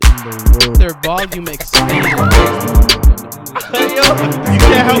the world. Their volume expands. Yo, you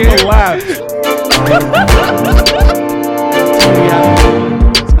can't help but laugh.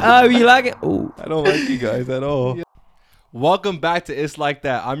 Oh, you like it? Ooh. I don't like you guys at all. Welcome back to It's Like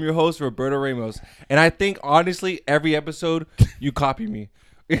That. I'm your host, Roberto Ramos. And I think, honestly, every episode, you copy me.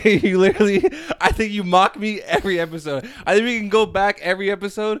 You literally, I think you mock me every episode. I think we can go back every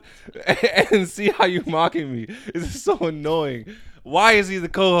episode and see how you're mocking me. This is so annoying. Why is he the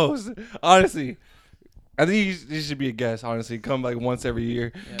co-host? Honestly. I think he should be a guest, honestly. Come like once every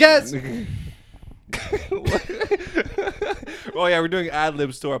year. Yeah. Guest! Oh yeah, we're doing ad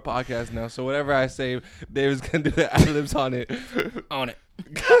libs to our podcast now. So whatever I say, David's gonna do the ad libs on it. On it.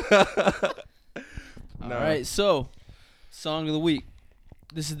 No. All right, so song of the week.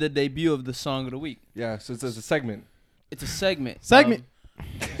 This is the debut of the song of the week. Yeah, so it's a segment. It's a segment. Segment.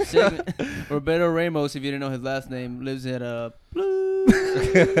 Segment. Roberto Ramos, if you didn't know his last name, lives at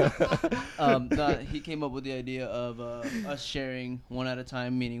he came up with the idea of us sharing one at a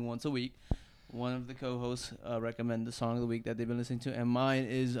time, meaning once a week. One of the co-hosts recommend the song of the week that they've been listening to, and mine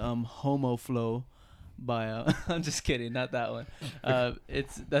is "Homo Flow" by. I'm just kidding, not that one.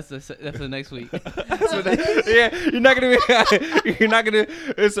 That's for next week. Yeah, you're not gonna.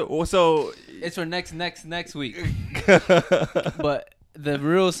 It's It's for next week. But the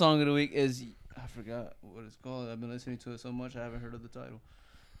real song of the week is, I forgot what it's called. I've been listening to it so much I haven't heard of the title.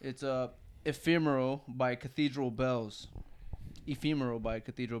 It's Ephemeral by Cathedral Bells. Ephemeral by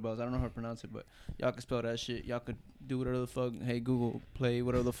Cathedral Bells. I don't know how to pronounce it, but y'all can spell that shit. Y'all could do whatever the fuck. Hey, Google, play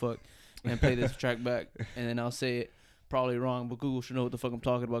whatever the fuck and play this track back, and then I'll say it probably wrong, but Google should know what the fuck I'm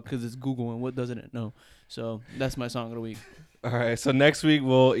talking about because it's Google, and what doesn't it know? So that's my song of the week. all right. So next week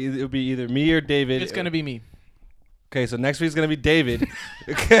it'll be either me or David. It's gonna be me. Okay, so next week's gonna be David.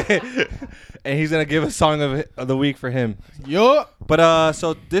 Okay, and he's gonna give a song of the week for him. Yo. But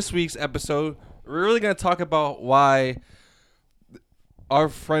so this week's episode, we're really gonna talk about why our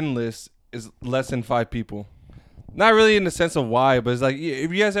friend list is less than 5 people. Not really in the sense of why, but it's like,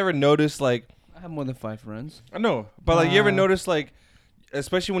 if you guys ever noticed, like, I have more than 5 friends. I know, but like, you ever notice, like,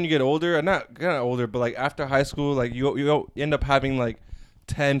 especially when you get older, not kind of older, but like after high school, like you end up having like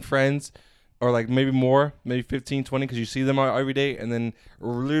 10 friends, or like maybe more, maybe 15, 20, because you see them every day, and then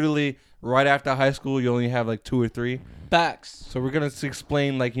literally right after high school, you only have like 2 or 3. Facts. So we're gonna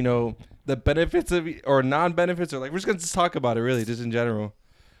explain, like, you know, the benefits of or non-benefits, or like we're just gonna talk about it, really, just in general.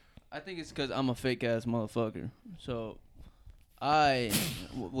 I think it's because I'm a fake ass motherfucker. So I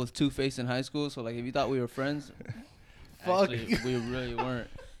was two-faced in high school. So like, if you thought we were friends, actually, we really weren't.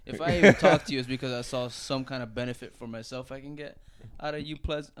 If I even talked to you, it's because I saw some kind of benefit for myself I can get out of you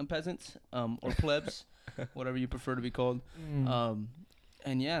peasants, or plebs, whatever you prefer to be called.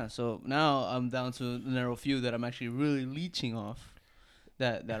 And yeah, so now I'm down to the narrow few that I'm actually really leeching off,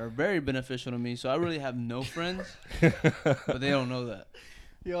 that are very beneficial to me. So I really have no friends, but they don't know that.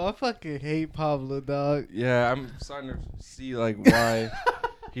 Yo, I fucking hate Pablo, dog. Yeah, I'm starting to see like why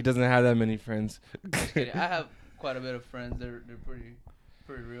he doesn't have that many friends. I have quite a bit of friends. They're pretty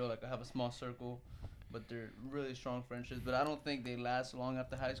real. Like, I have a small circle, but they're really strong friendships. But I don't think they last long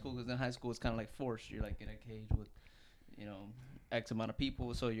after high school, because in high school it's kind of like forced. You're like in a cage with, you know, X amount of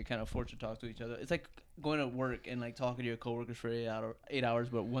people, so you're kind of forced to talk to each other. It's like going to work and like talking to your coworkers for 8 hours.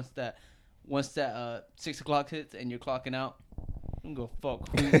 But once that 6 o'clock hits and you're clocking out, you can go fuck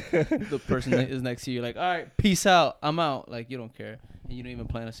who the person that is next to you. Like, all right, peace out, I'm out. Like, you don't care, and you don't even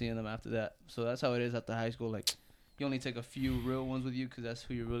plan on seeing them after that. So that's how it is after high school. Like, you only take a few real ones with you because that's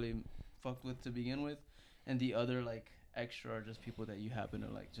who you're really fucked with to begin with, and the other like extra are just people that you happen to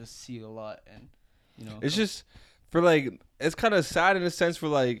like just see a lot, and you know. It's just for like, it's kind of sad in a sense for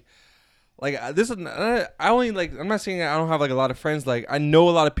like this is, I only like, I'm not saying I don't have like a lot of friends. Like, I know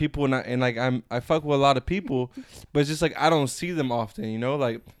a lot of people, and like I fuck with a lot of people, but it's just like I don't see them often, you know.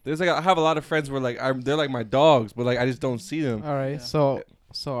 Like, there's like, I have a lot of friends where like they're like my dogs, but like I just don't see them. All right, Yeah. so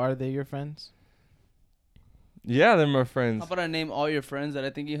are they your friends? Yeah, they're my friends. How about I name all your friends that I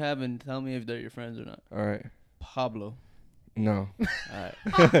think you have and tell me if they're your friends or not? All right. Pablo. No. All right.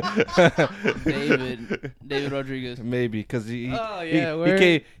 David Rodriguez. Maybe because he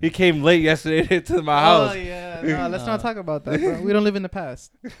came late yesterday to my house. Oh yeah, no, let's not talk about that, bro. We don't live in the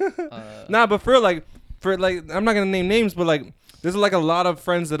past. Nah, but for like I'm not gonna name names, but like there's like a lot of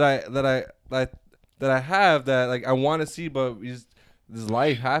friends that I have that like I want to see, but this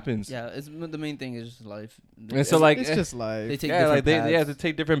life happens. Yeah, it's the main thing is just life. And so like It's just life. They take yeah, different like they have to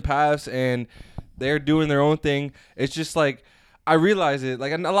take different paths, and they're doing their own thing. It's just like, I realize it,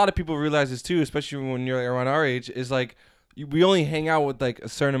 like, and a lot of people realize this too, especially when you're like around our age, is like we only hang out with like a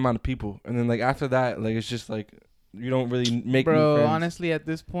certain amount of people, and then like after that, like it's just like you don't really make new Bro, friends. honestly, at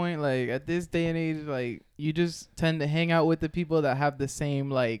this point, like at this day and age, like you just tend to hang out with the people that have the same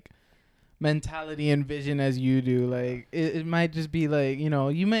like mentality and vision as you do. Like it might just be like, you know,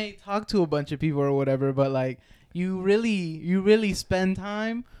 you may talk to a bunch of people or whatever, but like you really spend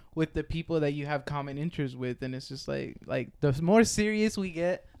time with the people that you have common interests with. And it's just like the more serious we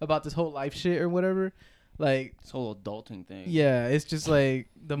get about this whole life shit or whatever, like This whole adulting thing. yeah, it's just like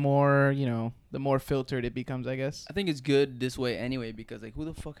the more, you know, the more filtered it becomes, I guess. I think it's good this way anyway because like who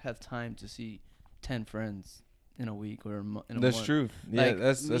the fuck has time to see 10 friends in a week or in a month? That's true. Yeah, Like,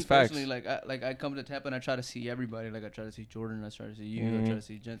 that's me facts. personally, like I come to Tampa and I try to see everybody. Like I try to see Jordan, I try to see you, Mhm. I try to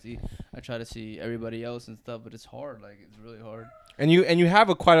see Jency, I try to see everybody else and stuff. But it's hard. Like it's really hard. And you have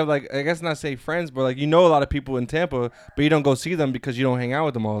a quite of like, I guess not say friends, but like you know a lot of people in Tampa, but you don't go see them because you don't hang out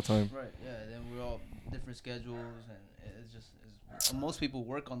with them all the time. Right. Yeah. Then we're all different schedules, and most people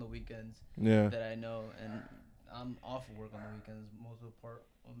work on the weekends Yeah. that I know, and I'm off of work on the weekends most of the part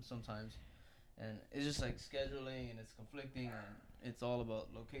sometimes, and it's just like scheduling and it's conflicting and it's all about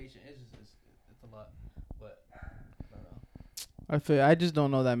location. It's a lot, but I don't know. I just don't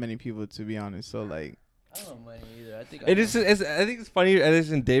know that many people, to be honest. So like, I don't know money either. I think I think it's funny, at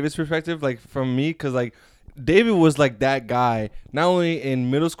least in David's perspective, like from me, because like David was like that guy, not only in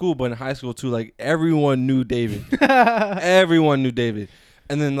middle school but in high school too. Like everyone knew David, everyone knew David,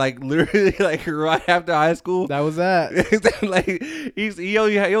 and then like literally like right after high school, that was that. like he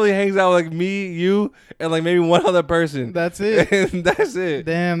only hangs out with like me, you, and like maybe one other person. That's it. And that's it.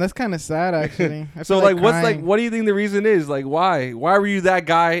 Damn, that's kind of sad actually. I So feel like, what's like, crying. what do you think the reason is? Like, why were you that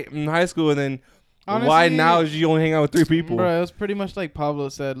guy in high school, and then why Honestly, now is you only hang out with 3 people? Bro, it was pretty much like Pablo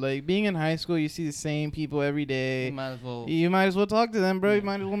said. Like being in high school, you see the same people every You day. might as well. You might as well talk to them, bro. You Yeah.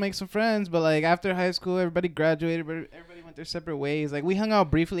 might as well make some friends. But like after high school, everybody graduated, but everybody went their separate ways. Like we hung out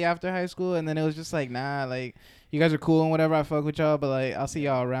briefly after high school, and then it was just like, nah, like you guys are cool and whatever. I fuck with y'all, but like I'll see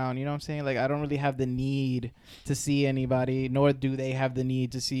y'all around. You know what I'm saying? Like I don't really have the need to see anybody, nor do they have the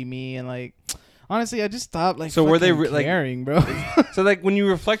need to see me. And like honestly, I just stopped like. So were they fucking like- caring, bro? So like, when you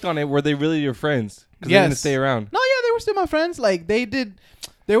reflect on it, were they really your friends? Because they Yes. didn't stay around. No, yeah, they were still my friends. Like they did.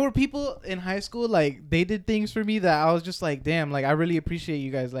 There were people in high school, like they did things for me that I was just like, damn, like I really appreciate you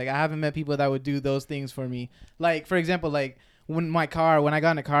guys. Like I haven't met people that would do those things for me. Like for example, like when I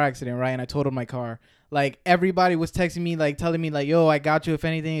got in a car accident, right, and I totaled my car. Like everybody was texting me, like telling me, like, yo, I got you. If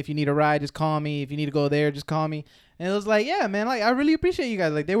anything, if you need a ride, just call me. If you need to go there, just call me. And it was like, yeah, man, like I really appreciate you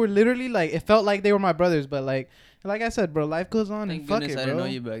guys. Like they were literally like, it felt like they were my brothers, but like I said, bro, life goes on Thank and fuck goodness it, I bro. didn't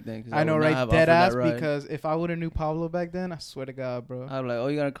know you back then. 'Cause I know, would not right? have Dead offered that ass. ride. Because if I would have knew Pablo back then, I swear to God, bro. I'd be like, oh,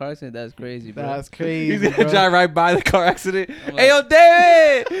 you got a car accident? That's crazy, bro. That's He's crazy, gonna bro. drive right by the car accident. I'm Hey, yo,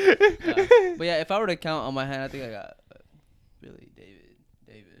 David! Yeah. But yeah, if I were to count on my hand, I think I got Billy,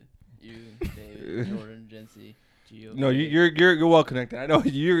 David, you, David, Jordan, Jency, Gio. No, you're well connected. I know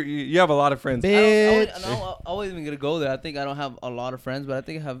you have a lot of friends. Bitch. I wasn't even gonna go there. I think I don't have a lot of friends, but I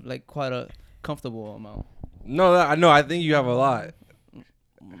think I have like quite a comfortable amount. No, I know. I think you have a lot.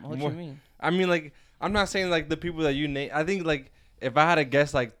 What More- you mean? I mean, like, I'm not saying like the people that you name. I think like if I had to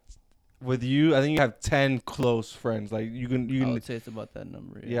guess, like with you, I think you have 10 close friends. Like you I can. would say it's about that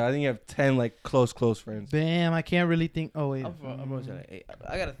number. Yeah, I think you have 10 like close friends. Damn, I can't really think. Oh wait. I'm probably like 8.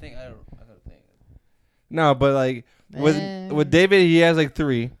 I gotta think. I gotta think. No, but like with David, he has like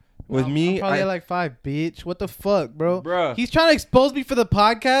 3. With I'm me, probably at like 5, bitch. What the fuck, bro? bruh. He's trying to expose me for the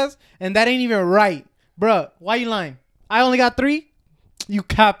podcast, and that ain't even right, bro. Why you lying? I only got 3. You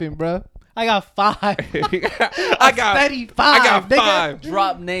capping, bro? I got 5. I got steady 5. I got nigga. 5.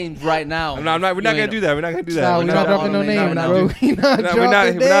 Drop names right now. We're not gonna do that. We're not gonna do that. Nah, We're we're not not dropping no dropping names, names. bro. We're not No, dropping we're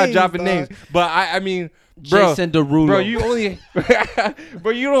not names, dropping dog. names. But I mean, bro, Jason Derulo. bro, you only,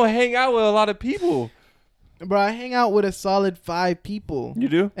 bro, you don't hang out with a lot of people. Bro, I hang out with a solid 5 people, You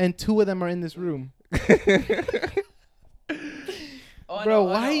do? and 2 of them are in this room. Oh, I Bro, know,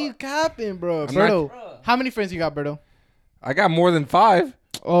 I why know. are you capping, bro? I'm Berto, Bro. how many friends you got, Berto? I got more than 5.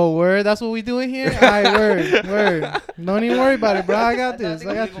 Oh, word. That's what we doing here? All right, word. Don't even worry about it, bro. I got this.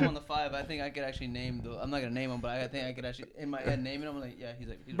 think I I'll got leave him you. on the 5. I think I could actually name though. I'm not gonna name him, but I think I could actually in my head name it. I'm like, yeah, he's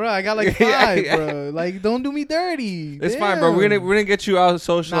Bro, I got like 5, Yeah. bro. Like, don't do me dirty. It's fine, bro. We're gonna get you out Nah,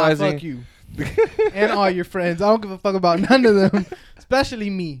 socializing. fuck you. And all your friends. I don't give a fuck about none of them. Especially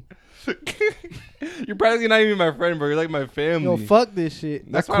me. You're practically not even my friend, bro. You're like my family. Yo, fuck this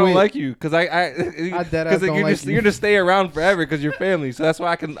shit. That's why I don't like you, cause I dead ass because don't you're like just you. you're gonna stay around forever, cause you're family. So that's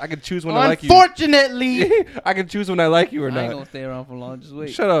why I can choose when I like you. Unfortunately. I can choose when I like you or I ain't not. gonna stay around for long. Just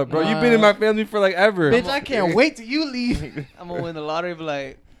wait. Shut up, bro. You've been in my family for like ever. Bitch, I can't wait till you leave. I'm gonna win the lottery. Be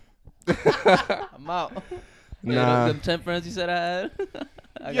like, I'm out. Nah. Them 10 friends you said I had.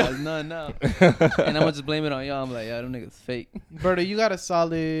 I got none now. And I'm gonna just blame it on y'all. I'm like, yeah, them niggas fake. Berto, you got a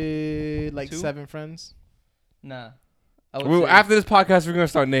solid like 2? 7 friends. Nah. I would say After this podcast, we're gonna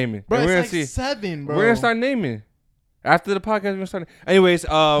start naming. Bro, And we're it's gonna like see. 7, bro. We're gonna start naming. After the podcast, we're gonna start. Anyways,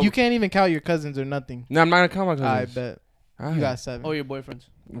 You can't even count your cousins or nothing. no, I'm not gonna count my I cousins. bet Alright. you got 7. Oh, your boyfriends.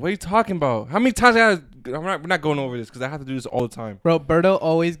 What are you talking about? How many times we're not going over this because I have to do this all the time. Bro, Berto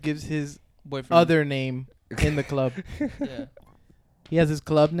always gives his Boyfriend. other name in the club. Yeah. He has his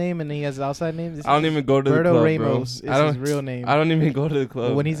club name and he has his outside name. This I don't is even go to the Berto club, Ramos bro. is his real name. I don't even go to the But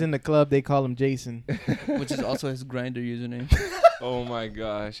club. when he's in the club, they call him Jason. Which is also his grinder username. Oh my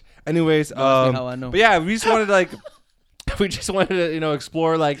gosh. Anyways, Don't ask me how I know. but yeah, we just wanted to, like,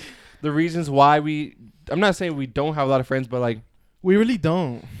 explore like the reasons why I'm not saying we don't have a lot of friends, but like We really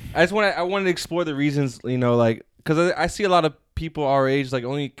don't. I wanted to explore the reasons, like, because I see a lot of people our age like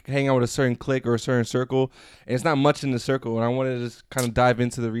only hang out with a certain clique or a certain circle, and it's not much in the circle, and I wanted to just kind of dive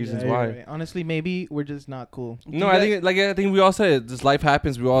into the reasons Yeah, you're why. right. Honestly, maybe we're just not cool. No, I think we all said it. This life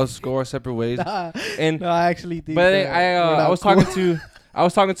happens. We all go our separate ways. And No, I actually think. but that we're I not was cool.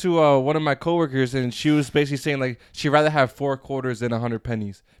 talking to one of my coworkers, and she was basically saying like she'd rather have 4 quarters than 100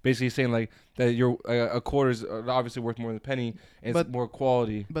 pennies. Basically saying like that your a quarter is obviously worth more than a penny, and it's But- more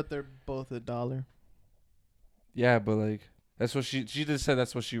quality. But they're both $1. Yeah, but like that's what she just said.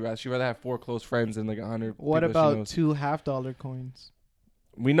 That's what she'd rather have 4 close friends than like 100. What people she about knows. 2 $half coins?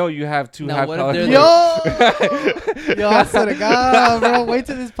 We know you have 2 Now, half what if dollar. they're Yo, I swear to God, bro. Wait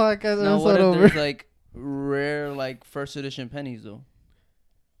till this podcast Now, what episode if over. there's like rare, like first edition pennies though?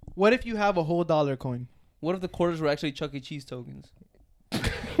 What if you have a whole dollar coin? What if the quarters were actually Chuck E. Cheese tokens?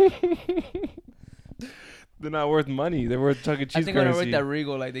 They're not worth money. They're worth Chuck E. Cheese I think when I currency. worked at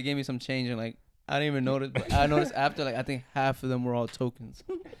Regal, like they gave me some change and like I didn't even notice. But I noticed after, like I think half of them were all tokens.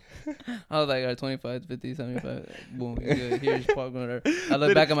 I was like, all right, 25, 50, 75. Boom, you're good. Here's your part, whatever. I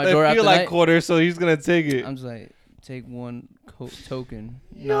look back at my door They after feel like night. quarters, so he's gonna take it. I'm just like, take one token,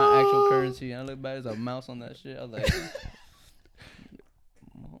 not actual currency. And I look back, there's a mouse on that shit. I was like,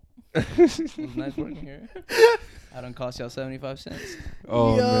 it was nice working here. I done cost y'all 75 cents.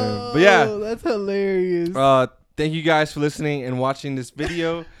 Oh Yo, man, but yeah. that's hilarious. Thank you guys for listening and watching this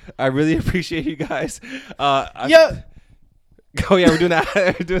video. I really appreciate you guys. Yeah. Oh yeah, we're doing that.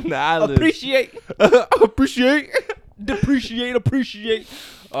 We're doing the ad-libs. Appreciate, Appreciate. appreciate.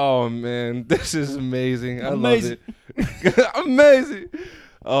 Oh man, this is amazing. Amazing. I love it. Amazing.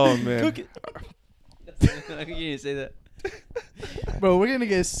 Oh man. Cook it. You didn't say that. Bro, we're gonna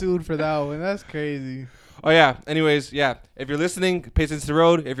get sued for that one. That's crazy. Oh yeah. Anyways, yeah. If you're listening, pay attention to the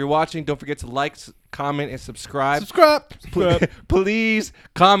road. If you're watching, don't forget to like, comment, and subscribe. Subscribe. Please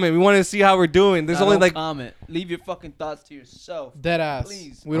comment. We want to see how we're doing. There's only Don't like. comment. Leave your fucking thoughts to yourself. Dead ass.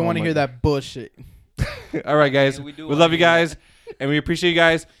 Please. We don't Oh want to my hear God. that bullshit. All right, guys. Yeah, we do We wanna love you hear that. guys, and we appreciate you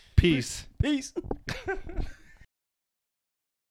guys. Peace. Peace.